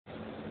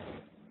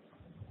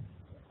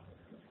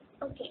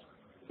Okay,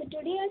 so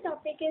today our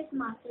topic is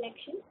mass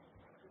selection.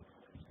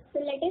 So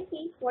let us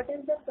see what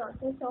is the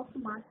process of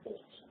mass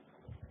selection.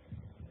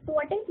 So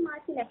what is mass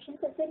selection?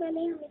 सबसे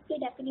पहले हम इसकी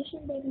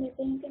definition देख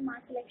लेते हैं कि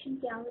मास selection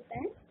क्या होता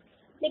है।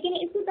 लेकिन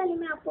इससे पहले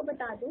मैं आपको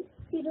बता दूं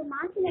कि जो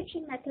मास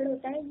सिलेक्शन मेथड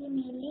होता है ये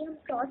मेनली हम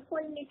क्रॉस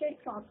पॉलिनेटेड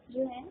क्रॉप्स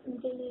जो हैं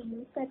उनके लिए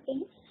यूज़ करते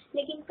हैं,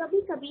 लेकिन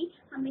कभी कभी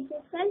हम इसे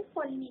सेल्फ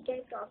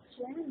पॉलिनेटेड क्रॉप्स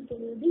जो हैं उनके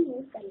लिए भी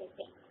यूज़ कर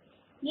लेते हैं।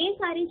 ये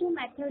सारे जो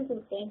मेथड्स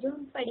होते हैं जो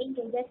हम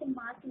पढ़ेंगे, जैसे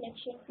मास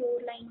selection,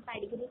 pure line,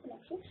 pedigree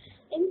selection,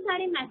 इन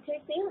सारे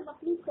मेथड से हम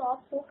अपनी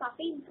क्रॉप को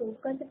काफ़ी इम्प्रूव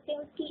कर सकते हैं।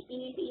 उसकी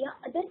ईल्ड या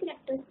अदर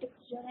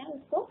कैरेक्टरिस्टिक्स जो है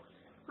उसको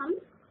हम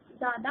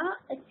ज़्यादा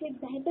अच्छे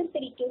बेहतर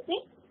तरीके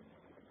से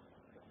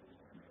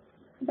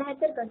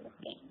बेहतर कर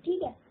सकते हैं।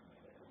 ठीक है,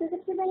 तो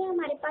सबसे पहले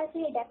हमारे पास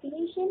है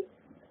डेफिनेशन।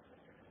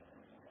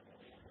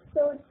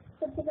 तो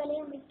सबसे पहले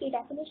हम इसकी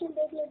डेफिनेशन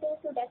देख लेते हैं।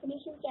 तो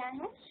डेफिनेशन क्या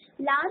है?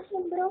 Large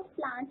number of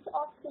plants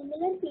of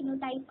similar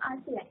phenotype are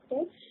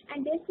selected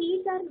and there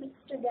seeds are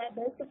mixed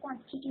together to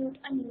constitute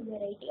a new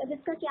variety. अब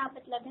इसका क्या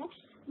मतलब है?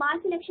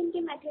 मास सिलेक्शन के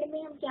मेथड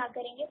में हम क्या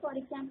करेंगे? फॉर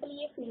एग्जांपल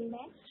ये फील्ड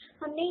है,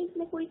 हमने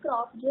इसमें कोई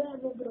क्रॉप जो है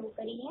वो ग्रो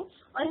करी है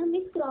और हम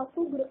इस क्रॉप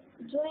को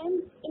जो है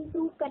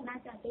इम्प्रूव करना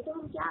चाहते हैं। तो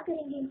हम क्या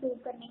करेंगे इम्प्रूव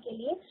करने के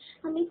लिए?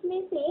 हम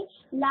इसमें से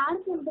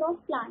लार्ज नंबर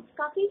ऑफ प्लांट्स,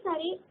 काफ़ी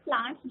सारे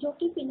प्लांट्स जो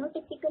कि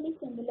फिनोटिपिकली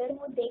सिमिलर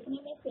हो, देखने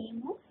में सेम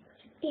हो,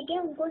 ठीक है,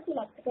 उनको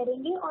सिलेक्ट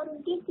करेंगे और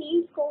उनके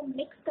सीड्स को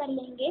मिक्स कर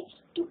लेंगे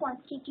to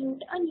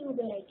constitute a new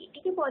variety.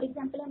 ठीक है, फॉर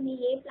एग्जांपल हमने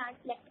ये प्लांट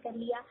सेलेक्ट कर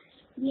लिया,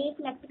 ये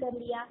सिलेक्ट कर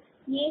लिया,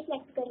 ये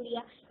सिलेक्ट कर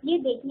लिया, ये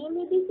देखने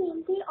में भी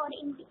सेम थे और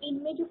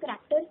इनमें जो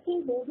करैक्टर्स थे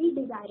वो भी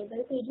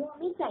डिजायरेबल थे जो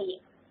हमें चाहिए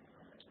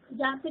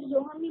या फिर जो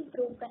हम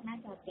इम्प्रूव करना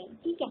चाहते हैं।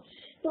 ठीक है,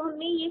 तो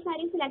हमने ये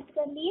सारे सिलेक्ट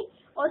कर लिए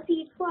और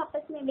सीड्स को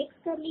आपस में मिक्स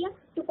कर लिया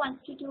to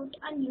constitute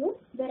a new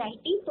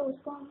variety. तो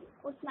उसको हम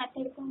उस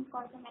मेथड को हम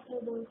कौन सा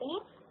मेथड बोलते हैं?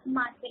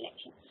 मास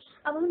सिलेक्शन।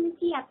 अब हम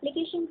इसकी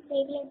एप्लीकेशन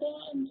देख लेते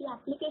हैं, इनकी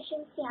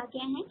एप्लीकेशन क्या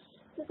क्या हैं।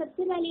 तो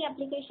सबसे पहली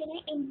एप्लीकेशन है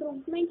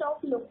इम्प्रूवमेंट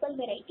ऑफ लोकल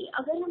वेराइटी।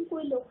 अगर हम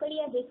कोई लोकल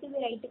या देसी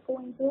वेराइटी को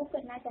इम्प्रूव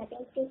करना चाहते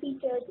हैं, उसके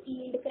फीचर्स,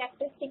 यील्ड,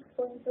 कैरेक्टरिस्टिक्स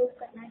को इम्प्रूव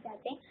करना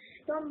चाहते हैं,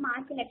 तो हम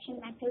मास सिलेक्शन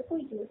मेथड को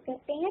यूज़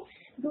करते हैं।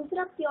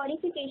 दूसरा,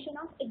 purification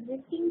of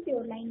existing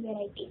pure line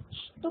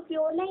varieties. तो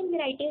प्योर लाइन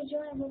वेराइटीज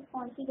जो है वो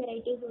कौन सी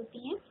वेराइटीज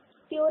होती हैं?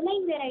 प्योर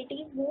लाइन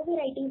वेराइटीज वो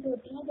वेराइटीज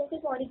होती हैं, जैसे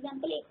फॉर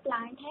एग्जांपल एक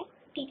प्लांट है,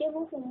 ठीक है,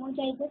 वो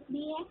होमोजाइगस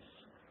भी है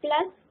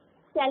प्लस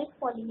सेल्फ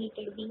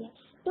पॉलिनेटेड भी है।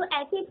 तो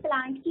ऐसे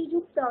प्लांट की जो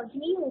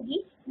प्रोजनी होगी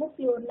वो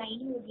प्योर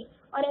लाइन होगी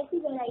और ऐसी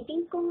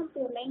वेराइटीज को हम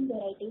प्योर लाइन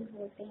वेराइटीज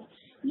बोलते हैं।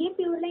 ये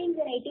प्योर लाइन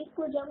वेराइटीज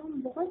को जब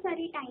हम बहुत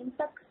सारे टाइम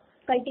तक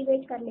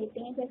कल्टीवेट कर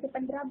लेते हैं, जैसे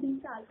 15-20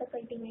 साल तक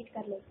कल्टीवेट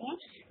कर लेते हैं,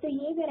 तो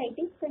ये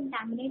वेराइटीज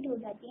कंटामिनेट हो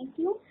जाती हैं।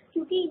 क्यों?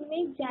 क्योंकि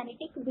इनमें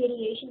जेनेटिक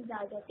वेरिएशन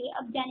आ जाती है।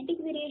 अब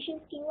जेनेटिक वेरिएशन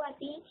क्यों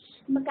आती है?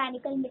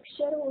 मैकेनिकल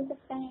मिक्सचर हो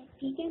सकता है,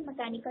 ठीक है,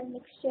 मैकेनिकल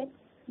मिक्सचर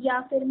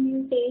या फिर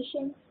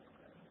म्यूटेशन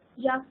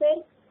या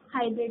फिर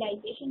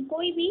हाइब्रिडाइजेशन,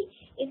 कोई भी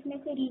इसमें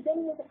से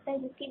रीज़न हो सकता है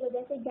जिसकी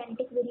वजह से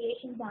जेनेटिक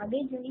वेरिएशन आ गई,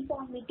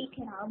 यूनिफॉर्मिटी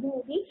खराब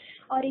होगी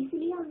और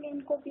इसलिए हमने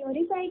इनको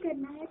प्योरीफाई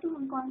करना है। तो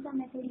हम कौन सा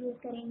मेथड यूज़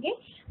करेंगे?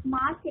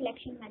 मास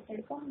सिलेक्शन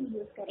मेथड को हम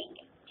यूज़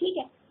करेंगे। ठीक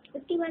है,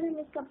 उसके बाद हम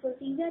इसका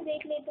प्रोसीजर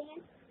देख लेते हैं।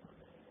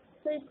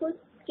 तो इसको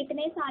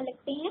कितने साल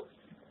लगते हैं?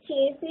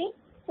 6 से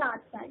 7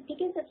 साल।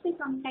 ठीक है, सबसे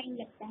कम टाइम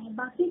लगता है।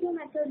 बाकी जो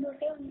मेथड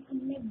होते हैं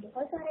उनमें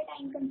बहुत सारा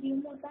टाइम कंज्यूम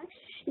होता है,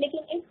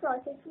 लेकिन इस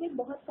प्रोसेस में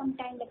बहुत कम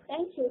टाइम लगता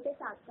है, 6 से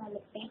 7 साल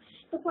लगते हैं।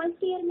 तो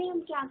फर्स्ट ईयर में हम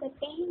क्या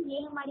करते हैं?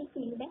 ये हमारी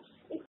फील्ड है।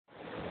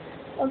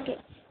 ओके,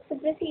 तो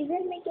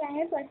प्रोसीजर में क्या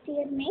है? फर्स्ट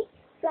ईयर में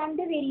from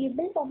the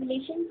variable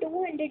population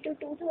 200 to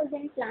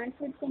 2000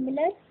 plants with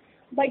similar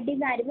but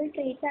desirable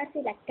traits are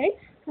selected.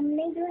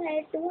 हमने जो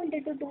है 200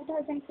 to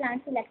 2000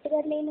 प्लांट सिलेक्ट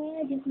कर लेने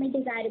हैं जिसमें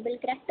डिजायरेबल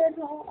कैरेक्टर्स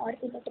हो और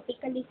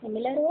फिनोटिपिकली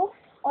सिमिलर हो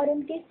और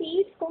उनके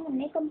सीड्स को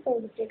हमने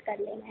कंपोजिटेड कर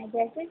लेना है।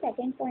 जैसे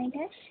सेकंड पॉइंट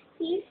है,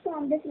 seeds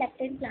from the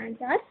selected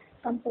plants are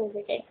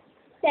कंपोजिटेड।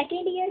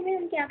 Second year में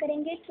हम क्या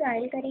करेंगे?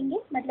 ट्रायल करेंगे,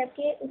 मतलब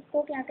कि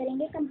उसको क्या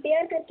करेंगे?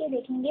 कंपेयर करके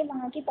देखेंगे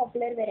वहाँ की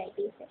पॉपुलर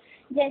वेराइटी से।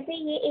 जैसे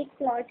ये एक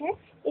प्लॉट है,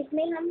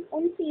 इसमें हम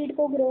उन सीड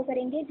को ग्रो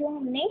करेंगे जो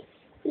हमने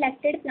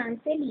सिलेक्टेड प्लांट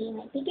से लिए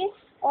हैं, ठीक है,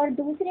 और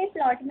दूसरे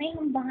प्लॉट में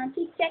हम वहाँ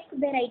की चेक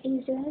वेराइटीज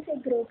जो है उसे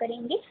ग्रो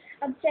करेंगे।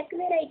 अब चेक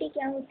वेराइटी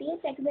क्या होती है?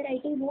 चेक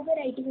वेराइटी वो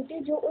वेराइटी होती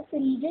है जो उस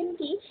रीजन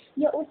की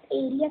या उस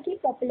एरिया की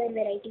पॉपुलर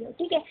वेराइटी हो,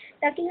 ठीक है,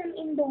 ताकि हम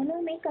इन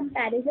दोनों में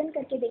कंपैरिजन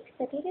करके देख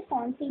सकें कि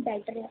कौन सी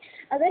बेटर है।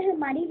 अगर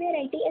हमारी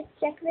वेराइटी इस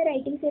चेक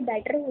वेराइटी से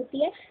बेटर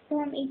होती है तो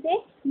हम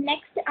इसे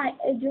नेक्स्ट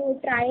जो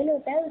ट्रायल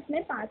होता है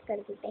उसमें पास कर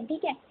देते हैं,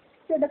 ठीक है।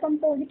 So the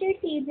composited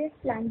seeds is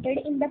planted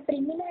in the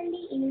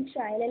preliminary yield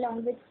trial along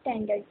with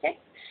standard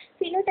checks.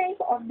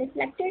 Phenotype of the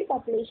selected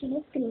population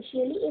is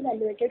crucially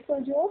evaluated. So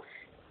जो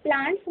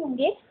plants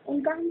होंगे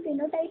उनका हम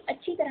phenotype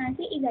अच्छी तरह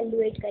से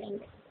evaluate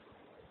करेंगे।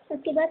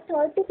 उसके बाद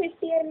 3rd to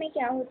 5th ईयर में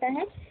क्या होता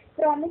है?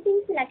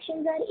 Promising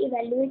selections are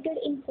evaluated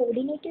in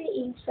coordinated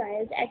yield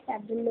trials at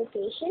several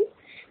locations.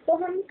 तो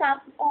हम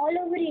ऑल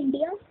ओवर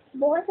इंडिया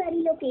बहुत सारी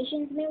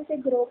लोकेशंस में उसे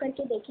ग्रो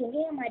करके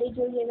देखेंगे, हमारी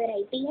जो ये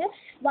वैरायटी है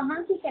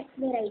वहाँ की टेक्स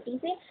वैरायटी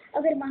से।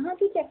 अगर वहाँ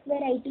की टेक्स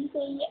वैरायटी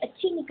से ये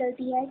अच्छी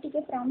निकलती है, ठीक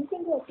है,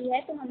 प्रॉमिसिंग होती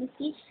है, तो हम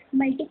इसकी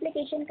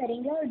मल्टीप्लिकेशन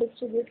करेंगे और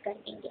डिस्ट्रीब्यूट कर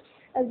देंगे।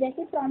 अब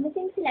जैसे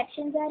promising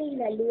selections are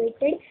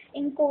evaluated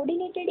in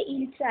coordinated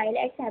yield trial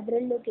at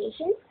several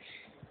locations,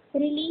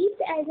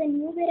 released as a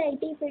new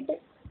variety if it is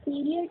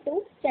superior to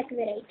check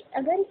variety.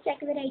 अगर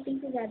check variety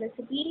से ज़्यादा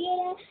superior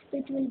है तो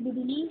it will be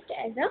released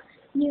as a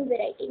new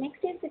variety.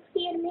 Next is 6th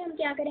year में हम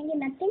क्या करेंगे,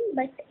 nothing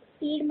but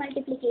seed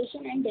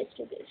multiplication and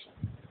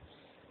distribution.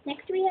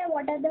 Next we have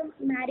what are the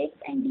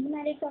merits and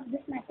demerits of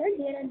this method.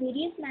 There are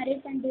various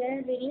merits and there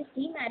are various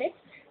demerits.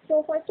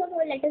 So first of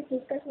all, let us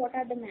discuss what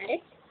are the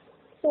merits.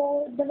 So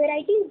the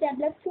varieties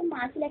developed through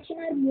mass selection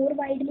are more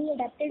widely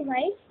adapted.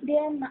 Why? They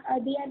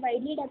are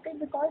widely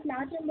adapted because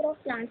large number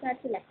of plants are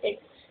selected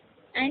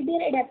and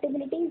their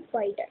adaptability is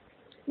wider.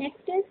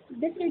 Next is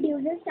this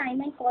reduces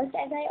time and cost,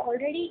 as I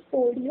already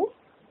told you.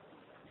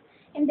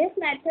 In this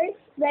method,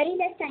 very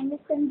less time is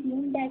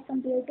consumed as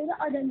compared to the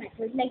other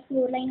methods like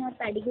floor line or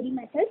pedigree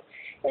methods.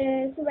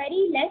 So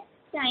very less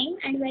time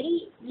and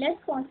very less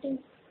cost is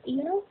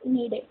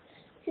needed.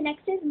 So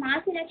next is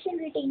mass selection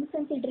retains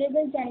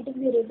considerable genetic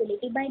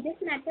variability. By this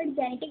method,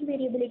 genetic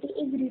variability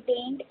is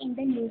retained in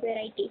the new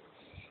varieties.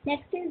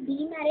 Next is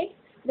demerit.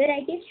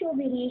 Varieties show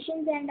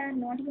variations and are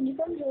not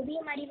uniform. जो भी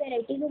हमारी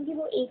varieties होंगी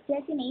वो एक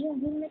जैसी नहीं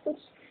होंगी, उनमें कुछ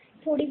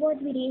थोड़ी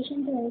बहुत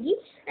वेरिएशंस होंगी।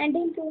 And the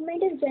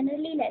improvement is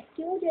generally less.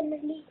 क्यों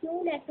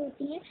लेस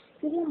होती हैं?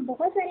 क्योंकि हम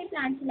बहुत सारे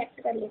प्लांट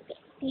सिलेक्ट कर लेते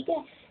हैं, ठीक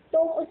है, तो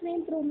उसमें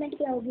इम्प्रूवमेंट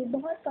क्या होगी,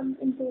 बहुत कम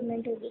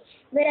इम्प्रूवमेंट होगी।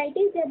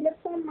 Varieties develop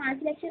from mass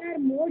selection are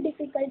more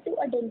difficult to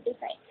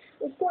identify.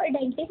 उसको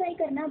आइडेंटिफाई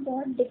करना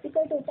बहुत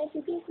डिफिकल्ट होता है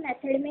क्योंकि इस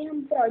मेथड में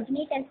हम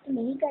प्रोजनी टेस्ट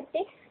नहीं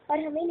करते और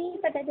हमें नहीं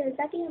पता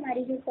चलता कि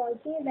हमारी जो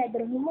पॉलिसी है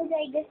वेदर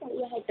होमोजाइगस है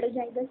या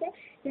हेटेरोजाइगस है।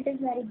 It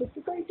is very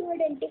difficult to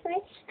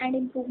identify and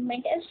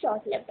improvement is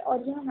short lived.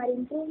 और जो हमारी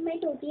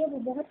इम्प्रूवमेंट होती है वो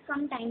बहुत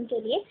कम टाइम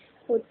के लिए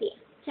होती है।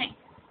 थैंक्स।